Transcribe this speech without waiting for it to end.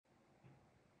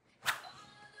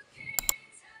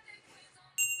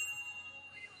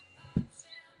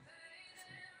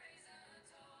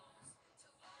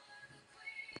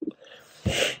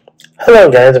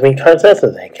Hello guys, I'm Santos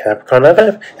of Capricorn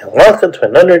FF, and welcome to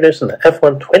another edition of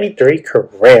F123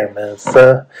 Career Modes.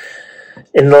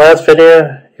 In the last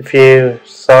video, if you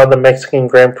saw the Mexican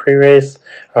Grand Prix race,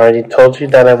 I already told you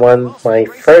that I won my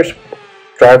first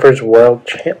Drivers' World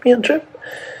Championship.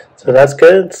 So that's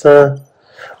good. So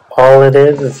all it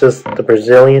is just the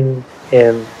Brazilian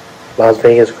and Las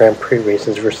Vegas Grand Prix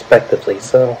races respectively.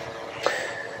 So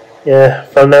yeah,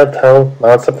 from that tell,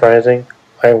 not surprising,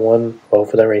 I won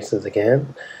both of the races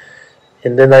again.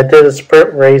 And then I did a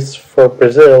sprint race for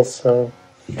Brazil, so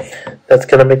that's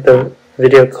going to make the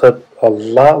video clip a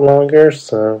lot longer.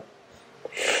 So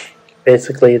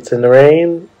basically it's in the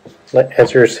rain,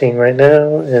 as you're seeing right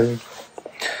now, and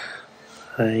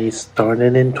I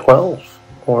started in 12th,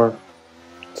 or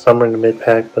somewhere in the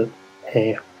mid-pack, but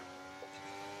hey.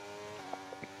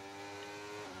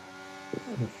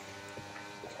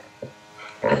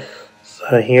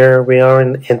 So here we are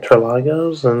in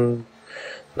Interlagos, and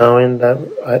knowing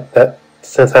that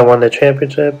since I won the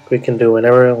championship, we can do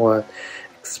whatever I want.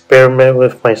 Experiment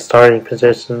with my starting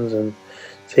positions and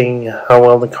seeing how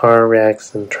well the car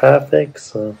reacts in traffic.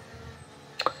 So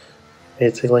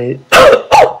basically,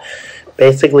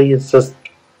 it's just,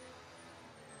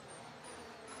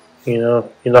 you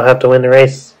don't have to win the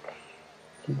race.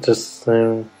 Just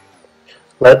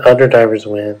let other drivers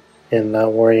win and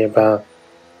not worry about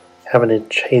having to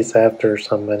chase after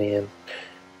somebody and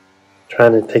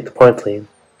trying to take the point lead.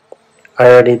 I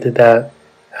already did that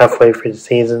halfway through the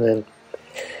season,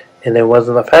 and it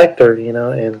wasn't a factor,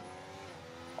 and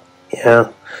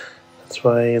yeah, that's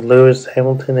why Lewis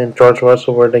Hamilton and George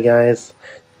Russell were the guys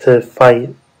to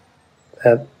fight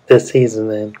this season.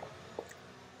 And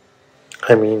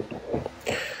I mean,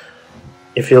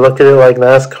 if you look at it like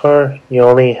NASCAR, you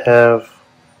only have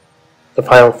the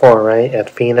final four, right? At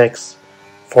Phoenix,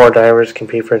 4 drivers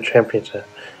compete for a championship.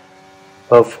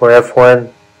 But for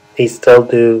F1, they still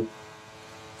do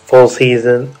full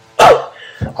season,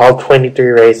 all 23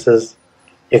 races.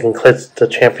 You can clinch the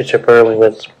championship early,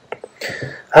 which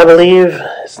I believe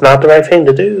it's not the right thing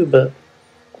to do, but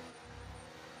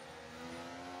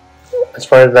as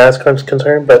far as NASCAR is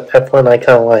concerned, but F1 I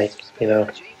kind of like,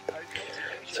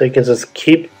 So you can just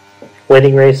keep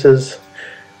winning races,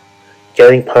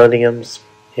 getting podiums,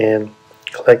 and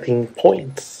collecting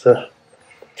points. Yeah,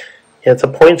 it's a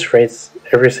points race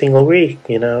every single week,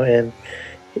 and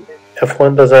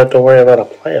F1 doesn't have to worry about a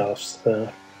playoffs. So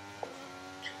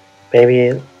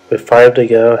maybe with 5 to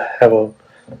go, have a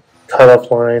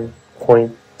cutoff line,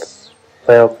 points,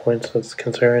 playoff points is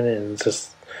concerned, and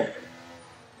just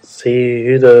see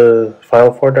who the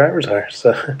final 4 drivers are.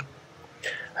 So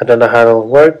I don't know how it'll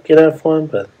work in F1,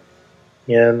 but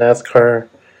yeah, NASCAR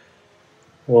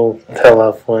will tell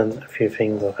F1 a few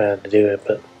things of how to do it,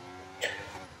 but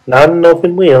not an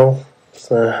open wheel.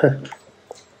 So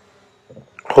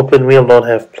open wheel don't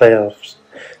have playoffs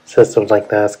systems like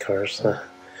NASCAR. So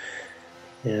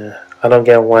yeah, I don't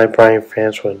get why Brian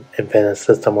France would invent a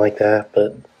system like that,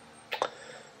 but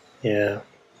yeah,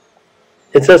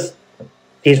 it's just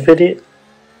these videos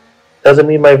doesn't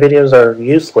mean my videos are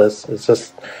useless. It's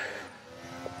just,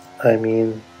 I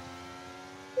mean,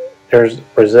 there's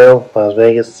Brazil, Las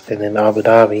Vegas, and then Abu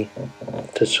Dhabi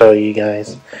to show you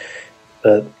guys.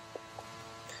 But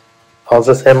I'll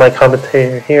just end my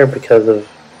commentary here because of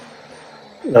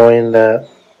knowing that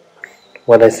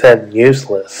what I said,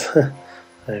 useless.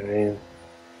 I mean,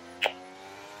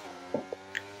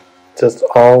 just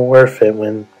all worth it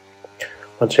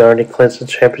once you already clinched the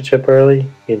championship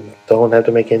early, you don't have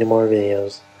to make any more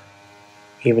videos.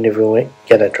 Even if you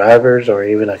get a driver's or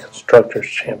even a constructor's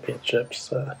championship.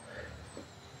 So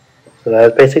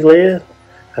that's basically it.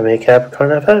 I'm a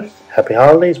Capricorn FF. Happy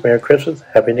holidays, Merry Christmas,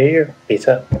 Happy New Year. Peace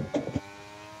out.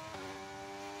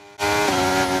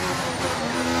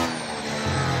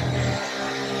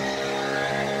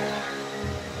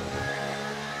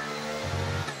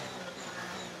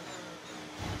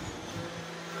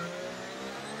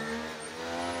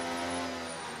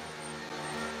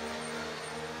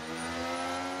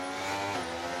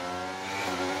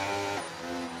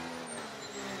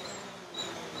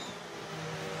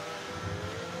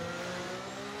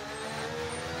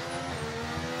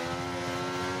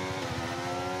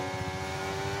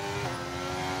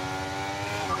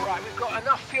 Right, we've got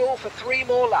enough fuel for 3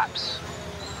 more laps.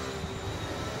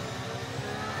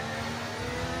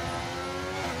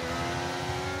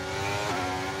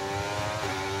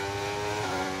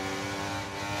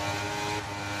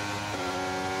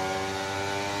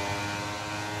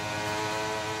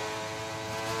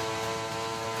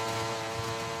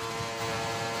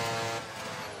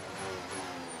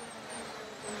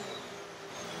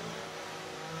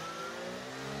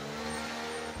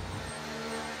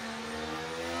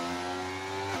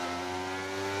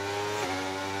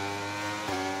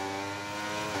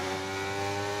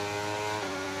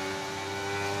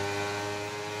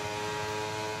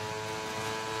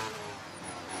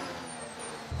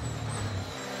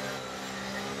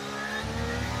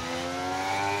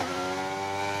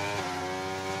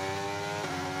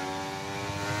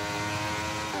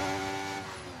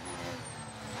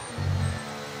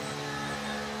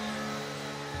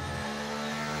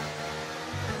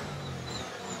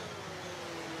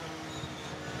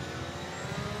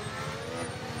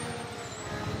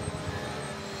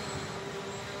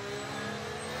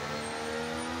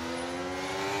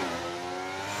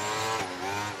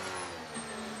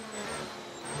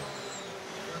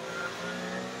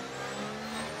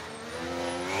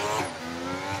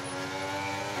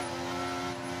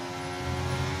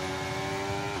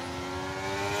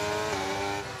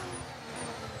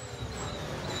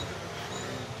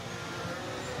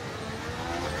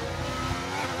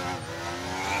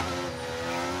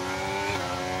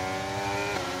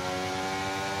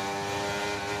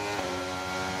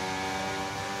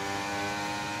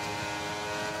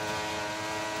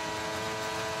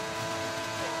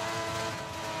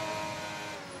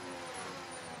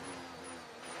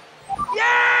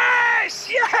 Yes,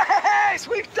 yes,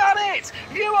 we've done it!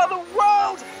 You are the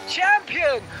world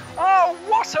champion! Oh,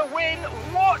 what a win,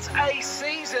 what a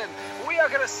season! We are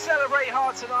going to celebrate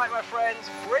hard tonight, my friends.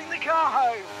 Bring the car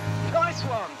home. Nice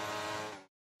one.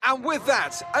 And with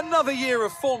that, another year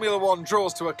of Formula One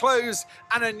draws to a close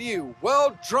and a new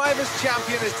World Drivers'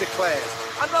 Champion is declared.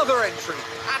 Another entry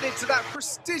added to that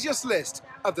prestigious list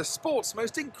of the sport's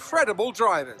most incredible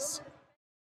drivers.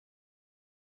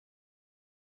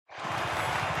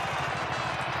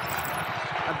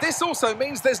 And this also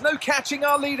means there's no catching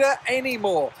our leader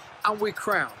anymore, and we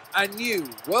crown a new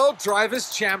World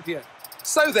Drivers' Champion.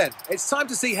 So then, it's time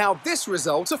to see how this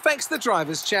result affects the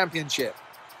Drivers' Championship.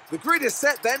 The grid is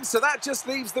set then, so that just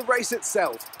leaves the race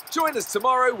itself. Join us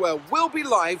tomorrow where we'll be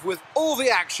live with all the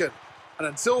action. And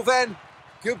until then,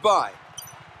 goodbye.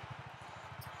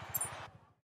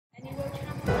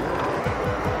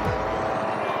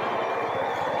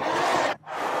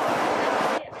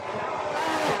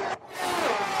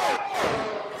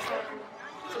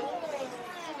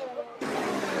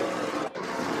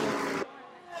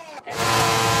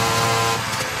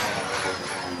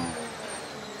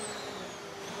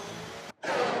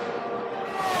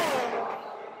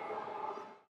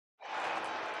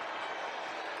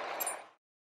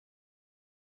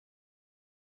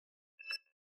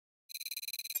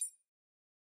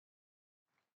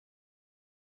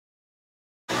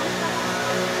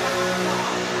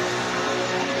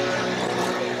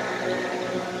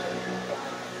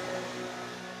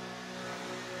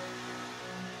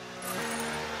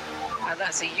 And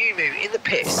that's a Yumu in the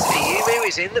pits. The Yumu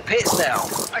is in the pits now.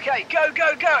 Okay, go,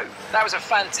 go, go. That was a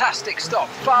fantastic stop.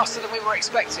 Faster than we were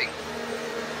expecting.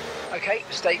 Okay,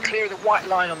 stay clear of the white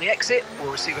line on the exit.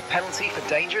 We'll receive a penalty for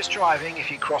dangerous driving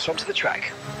if you cross onto the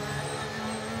track.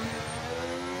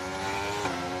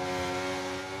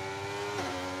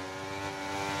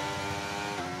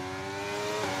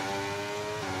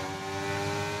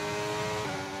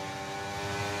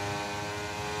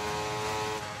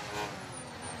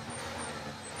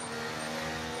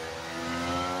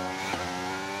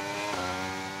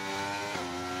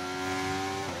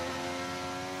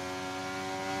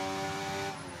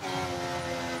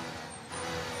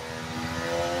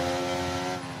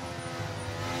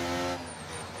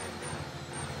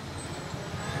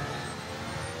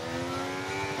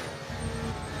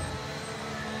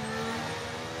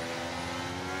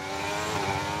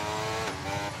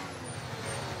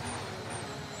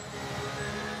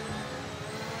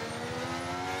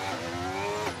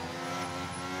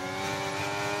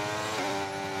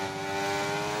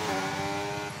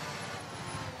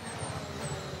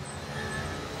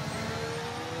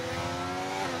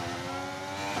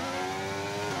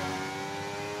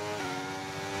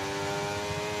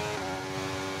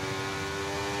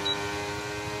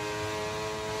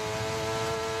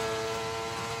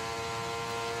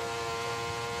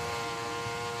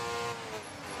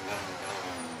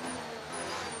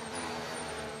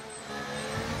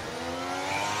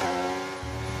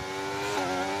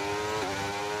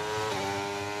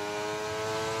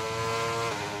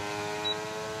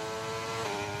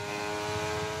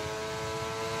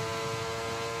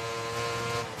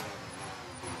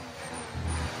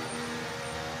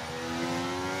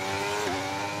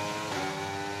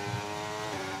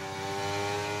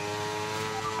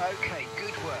 Okay,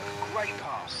 good work. Great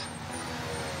pass.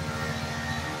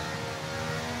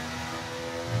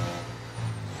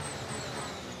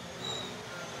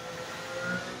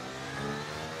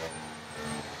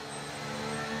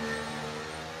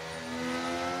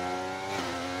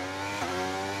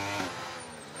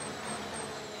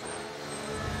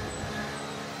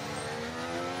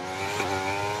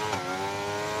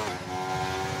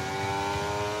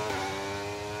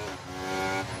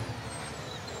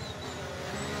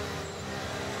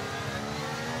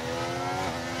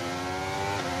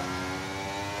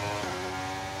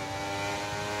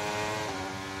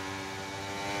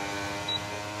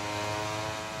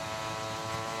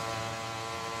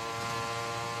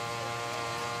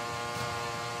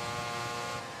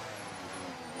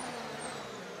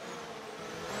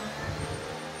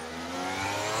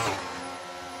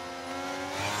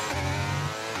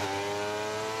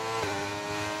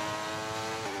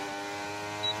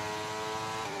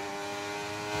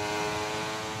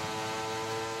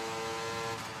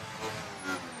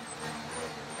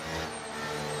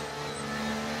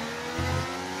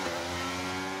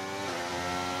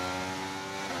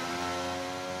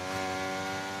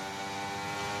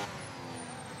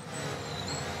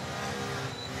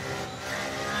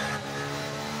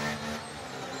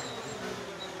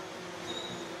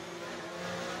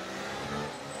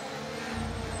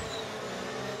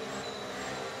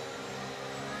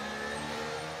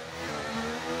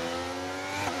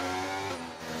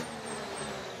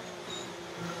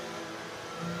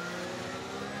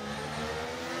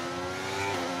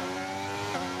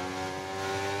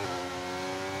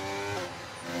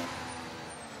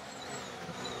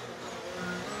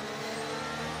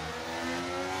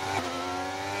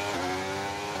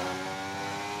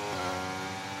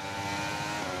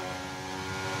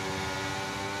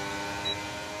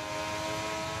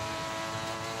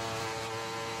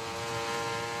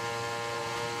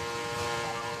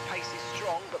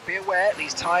 but be aware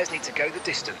these tyres need to go the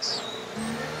distance.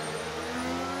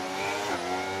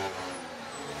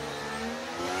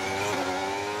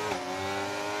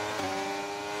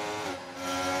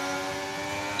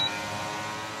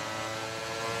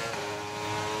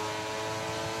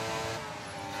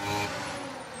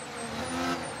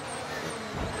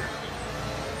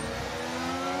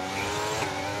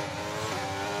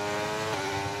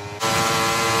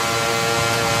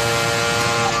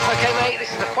 Okay mate,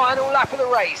 this is the final lap of the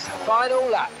race, final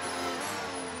lap.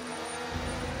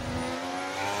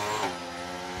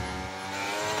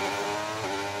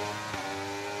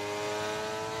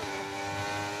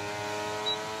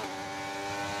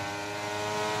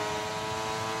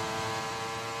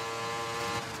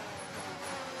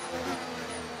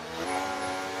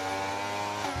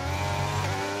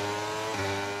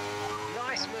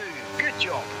 Nice move, good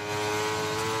job.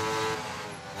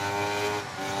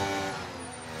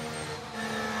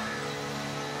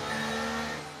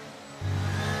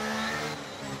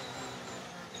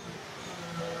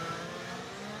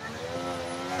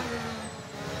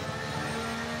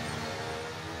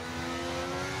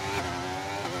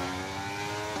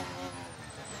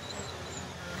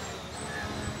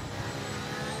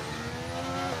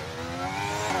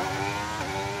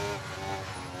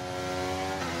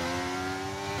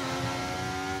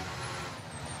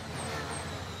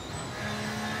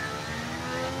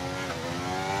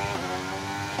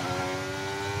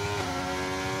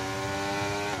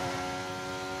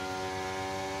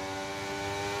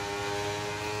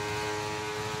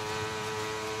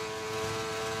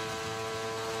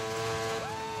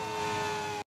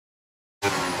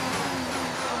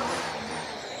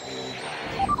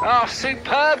 Oh,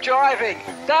 superb driving.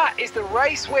 That is the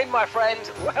race win, my friend.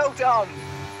 Well done.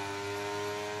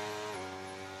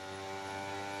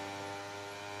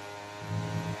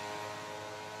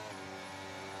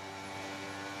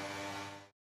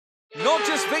 Not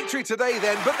just victory today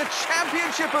then, but the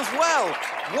championship as well.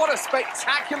 What a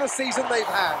spectacular season they've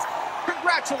had.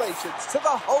 Congratulations to the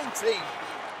whole team.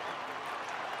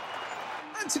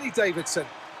 Anthony Davidson,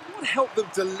 what helped them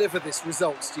deliver this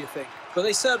result, do you think? But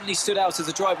they certainly stood out as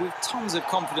a driver with tons of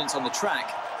confidence on the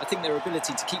track. I think their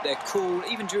ability to keep their cool,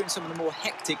 even during some of the more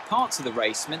hectic parts of the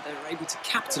race, meant they were able to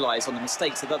capitalise on the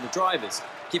mistakes of other drivers,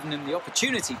 giving them the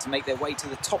opportunity to make their way to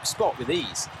the top spot with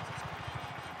ease.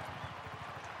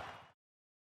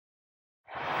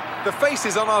 The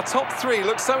faces on our top three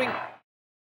look so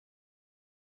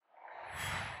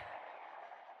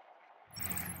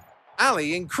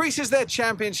Ali increases their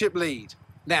championship lead.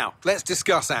 Now, let's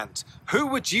discuss, Ant. Who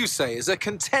would you say is a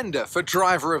contender for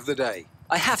driver of the day?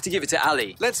 I have to give it to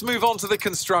Ali. Let's move on to the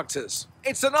constructors.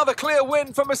 It's another clear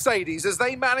win for Mercedes as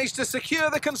they managed to secure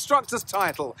the constructors'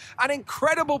 title. An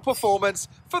incredible performance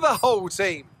for the whole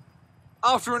team.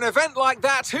 After an event like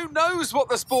that, who knows what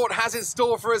the sport has in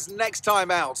store for us next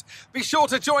time out? Be sure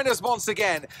to join us once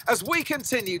again as we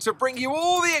continue to bring you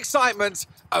all the excitement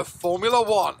of Formula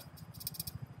One.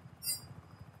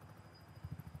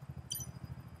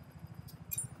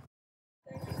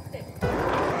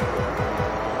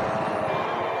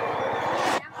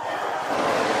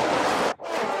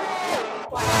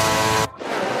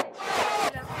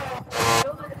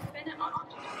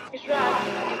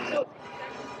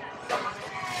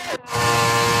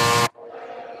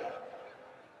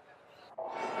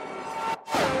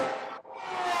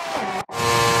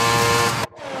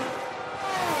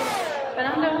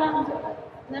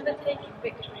 Never taken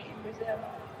victory in Brazil,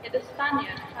 yet the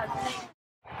Spaniard has named.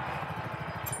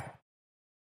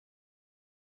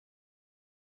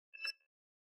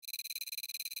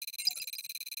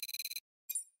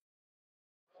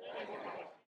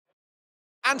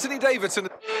 Anthony Davidson.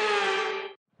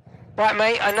 Right,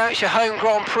 mate, I know it's your home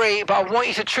Grand Prix, but I want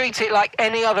you to treat it like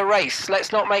any other race.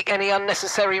 Let's not make any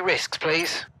unnecessary risks,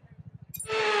 please.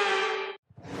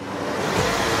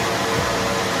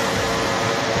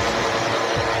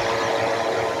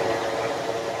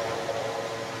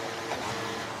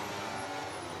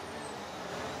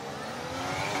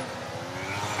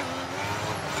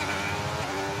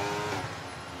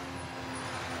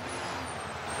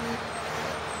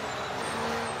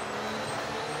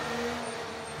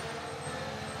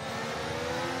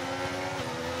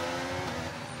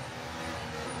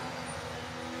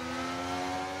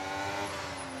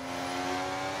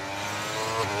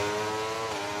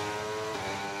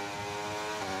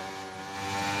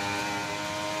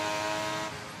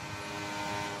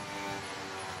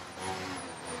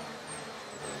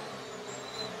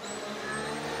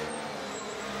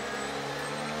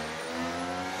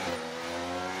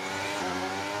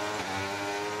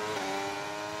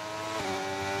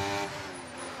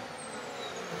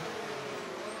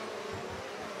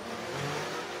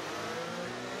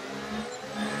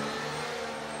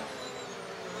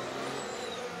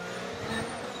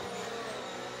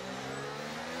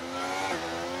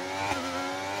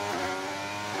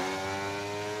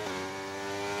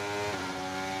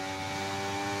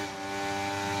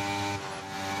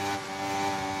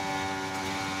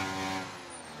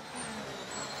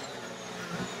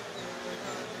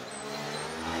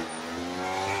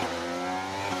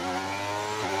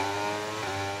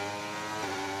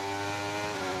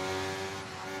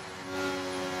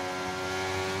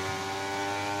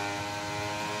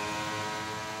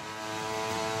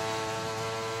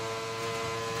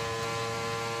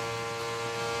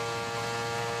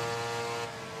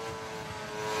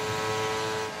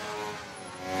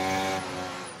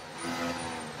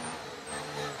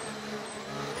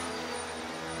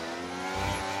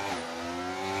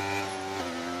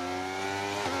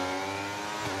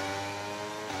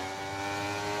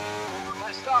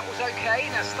 start was okay,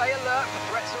 now stay alert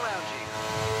for threats around you.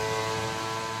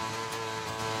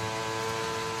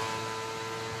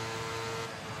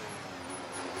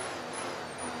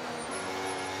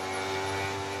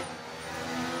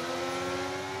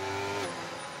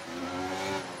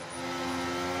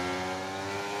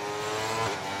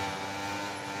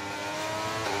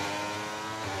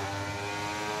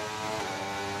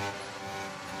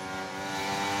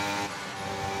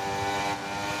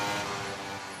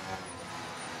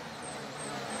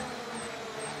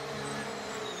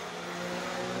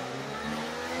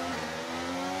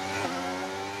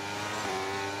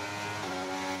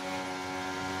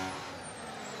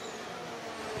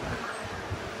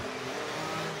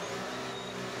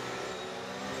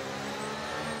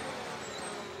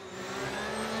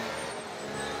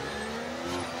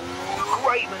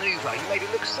 Great manoeuvre, you made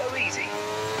it look so easy.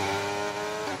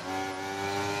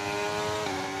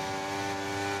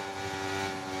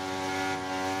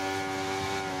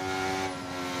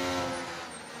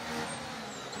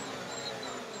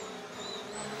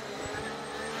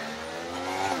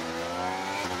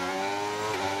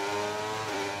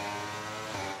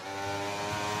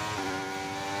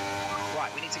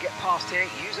 Right, we need to get past here,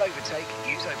 use overtake,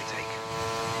 use overtake.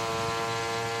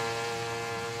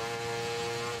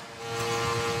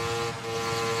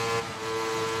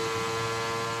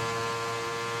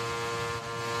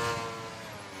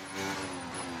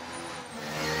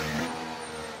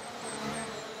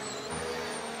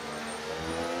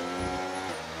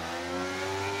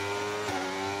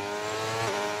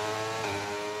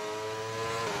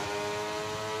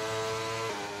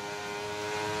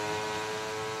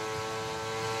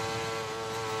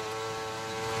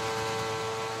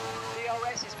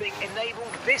 DRS is being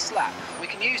enabled this lap. We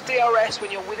can use DRS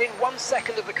when you're within 1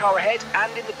 second of the car ahead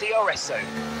and in the DRS zone.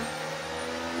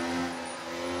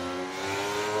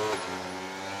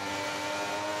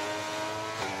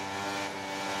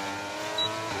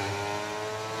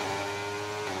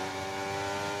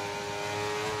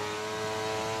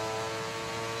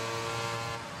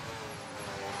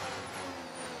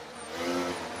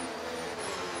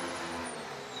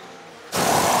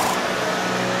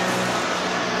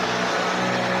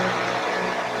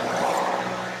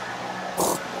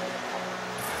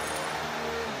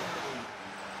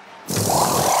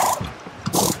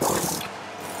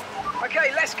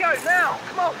 Okay, let's go now.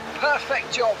 Come on.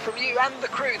 Perfect job from you and the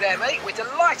crew there, mate. We're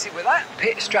delighted with that.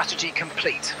 Pit strategy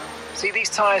complete. See these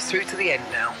tyres through to the end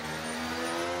now.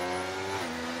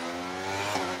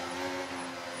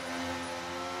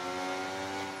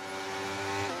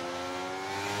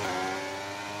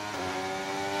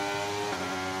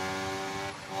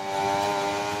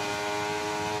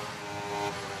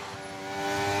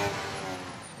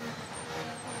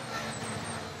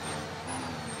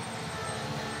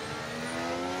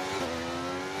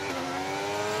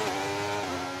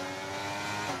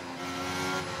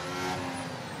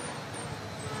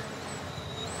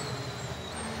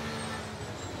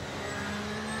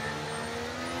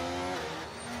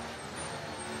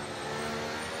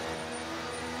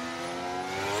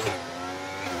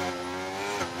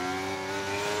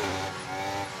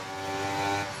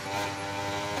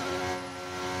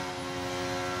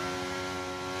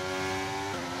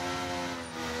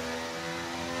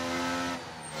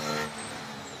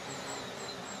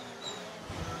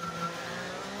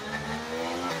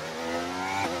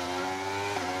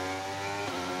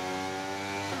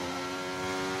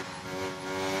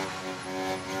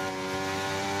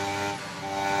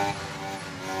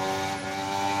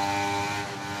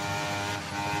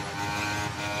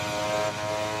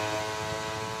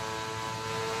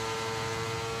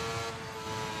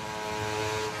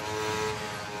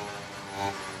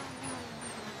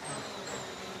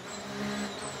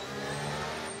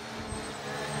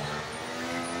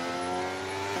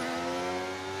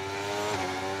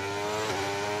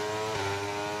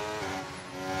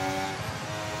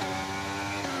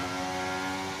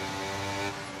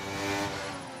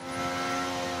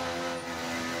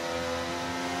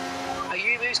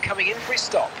 Ayumu's coming in for his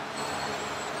stop.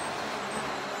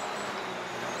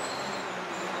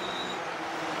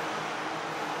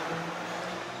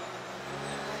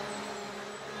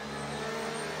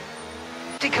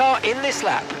 Car in this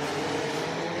lap.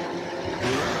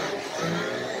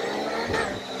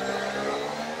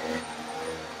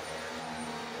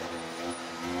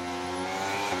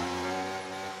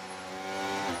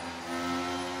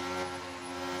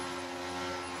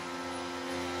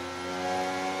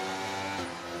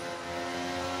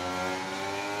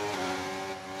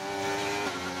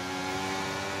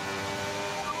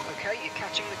 Okay, you're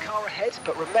catching the car ahead,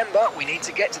 but remember, we need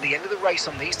to get to the end of the race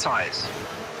on these tyres.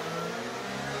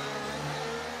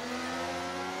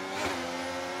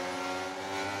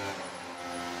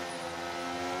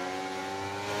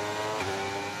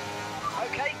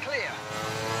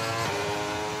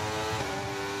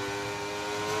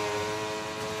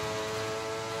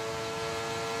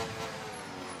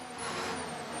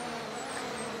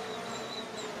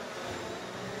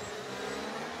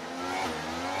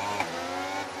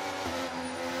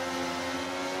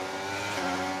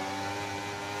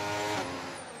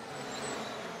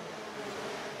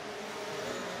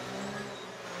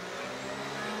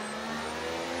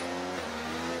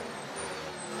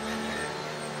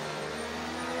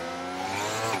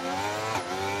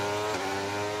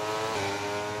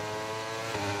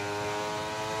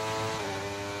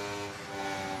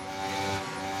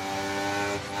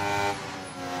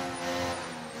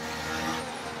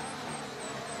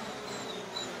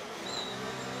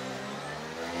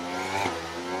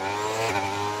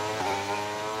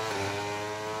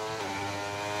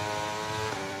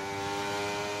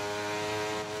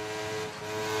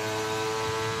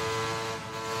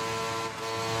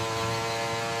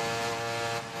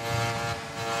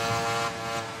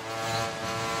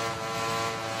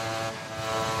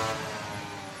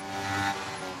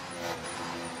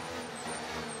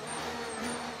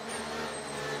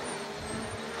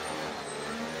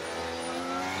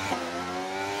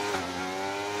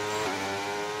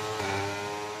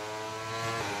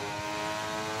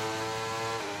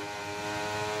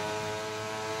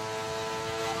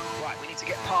 to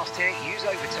get past here, use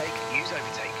overtake, use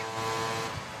overtake.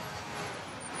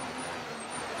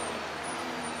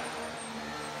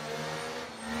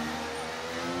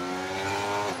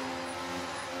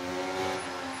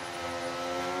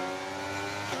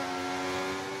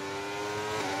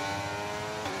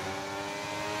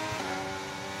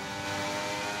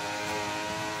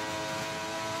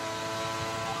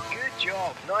 Good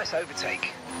job, nice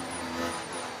overtake.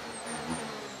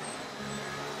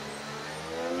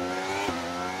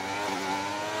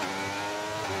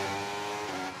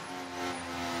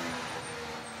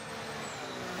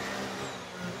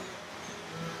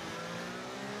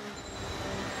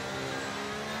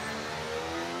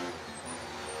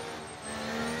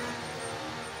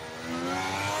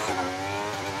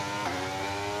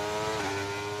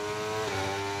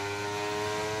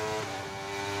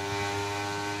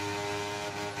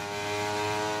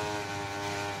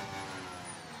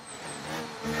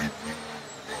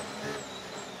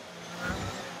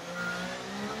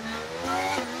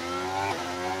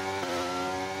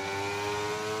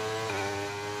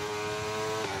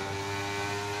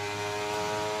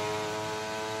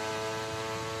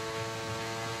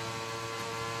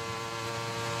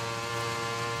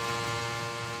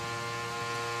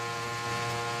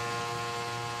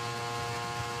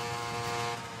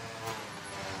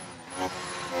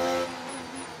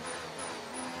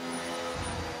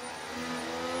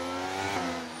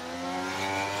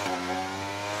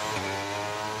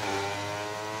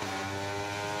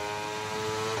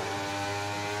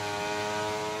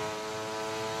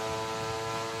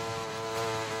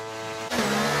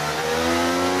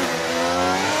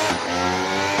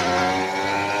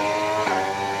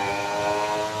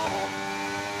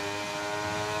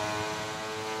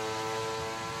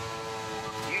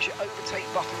 Use your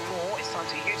overtake button more. It's time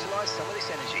to utilise some of this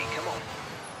energy. Come on.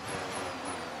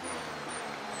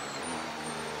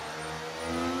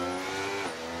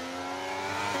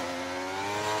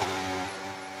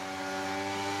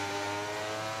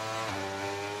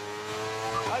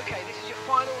 Okay, this is your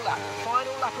final lap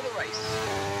of the race.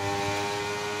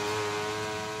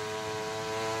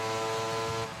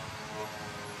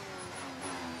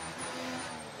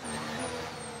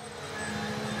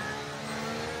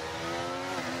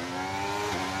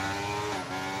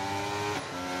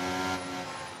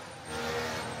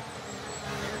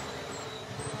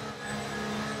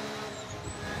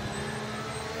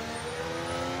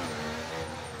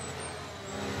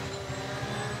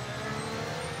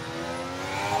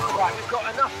 Right, we've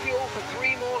got enough fuel for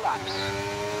 3 more laps.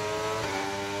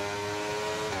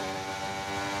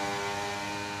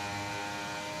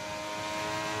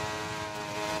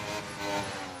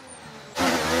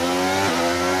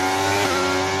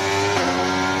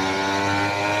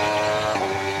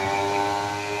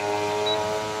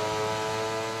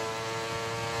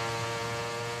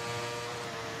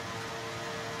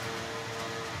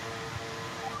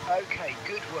 Okay,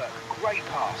 good work. Great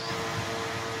pass.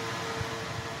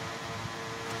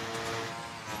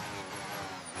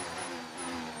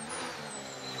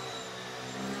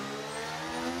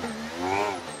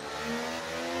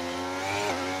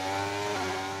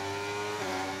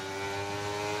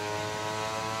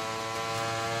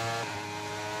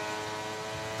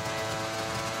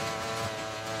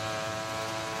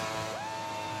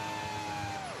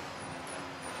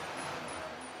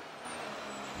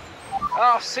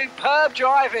 Oh, superb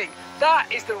driving. That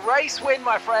is the race win,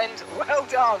 my friend. Well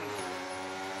done.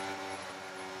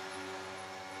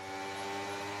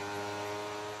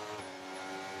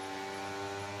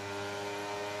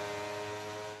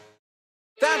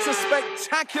 That's a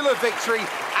spectacular victory,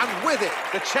 and with it,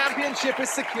 the championship is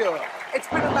secure. It's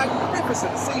been a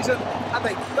magnificent season, and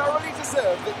they thoroughly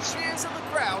deserve the cheers of the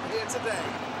crowd here today.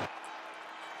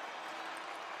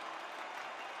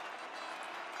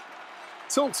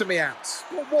 Talk to me, Ant.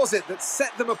 What was it that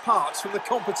set them apart from the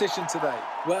competition today?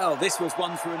 Well, this was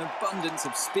one for an abundance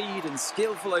of speed and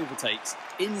skillful overtakes.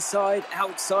 Inside,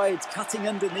 outside, cutting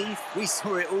underneath, we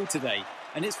saw it all today.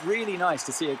 And it's really nice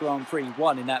to see a Grand Prix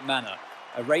won in that manner.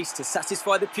 A race to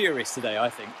satisfy the purists today, I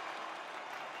think.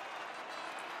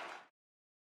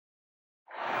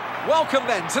 Welcome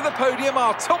then to the podium,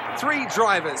 our top 3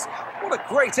 drivers. What a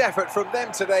great effort from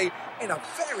them today in a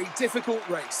very difficult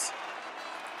race.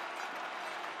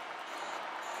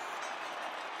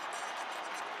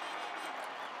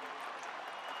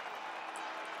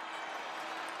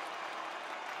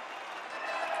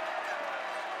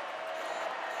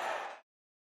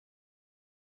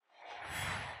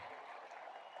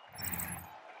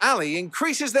 Ali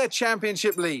increases their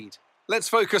championship lead. Let's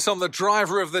focus on the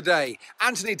driver of the day,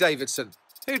 Anthony Davidson.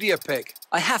 Who do you pick?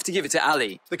 I have to give it to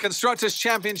Ali. The Constructors'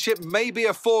 Championship may be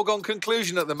a foregone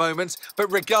conclusion at the moment,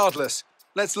 but regardless,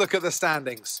 let's look at the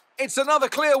standings. It's another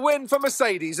clear win for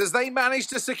Mercedes as they managed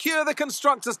to secure the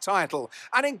Constructors' title.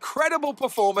 An incredible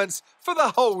performance for the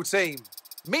whole team.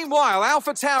 Meanwhile,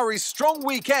 AlphaTauri's strong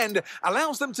weekend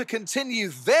allows them to continue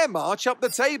their march up the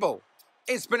table.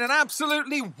 It's been an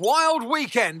absolutely wild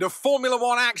weekend of Formula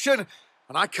One action,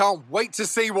 and I can't wait to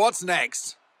see what's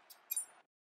next.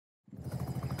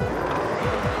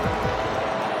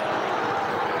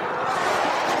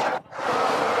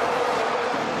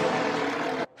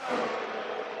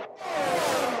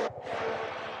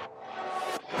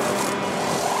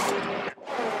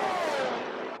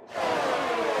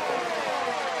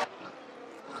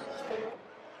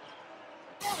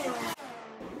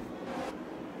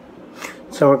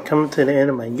 So we're coming to the end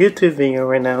of my YouTube video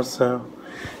right now, so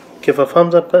give a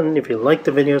thumbs up button if you like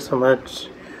the video so much.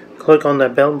 Click on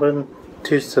that bell button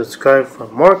to subscribe for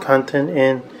more content,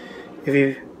 and if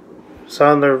you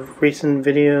saw the recent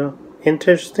video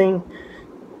interesting,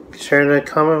 share the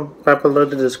comment right below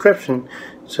the description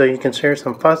so you can share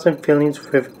some positive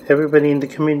feelings with everybody in the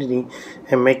community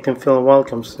and make them feel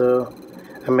welcome. So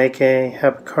I make a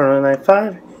happy Karlo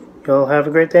 95. You'll have a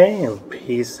great day and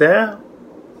peace out.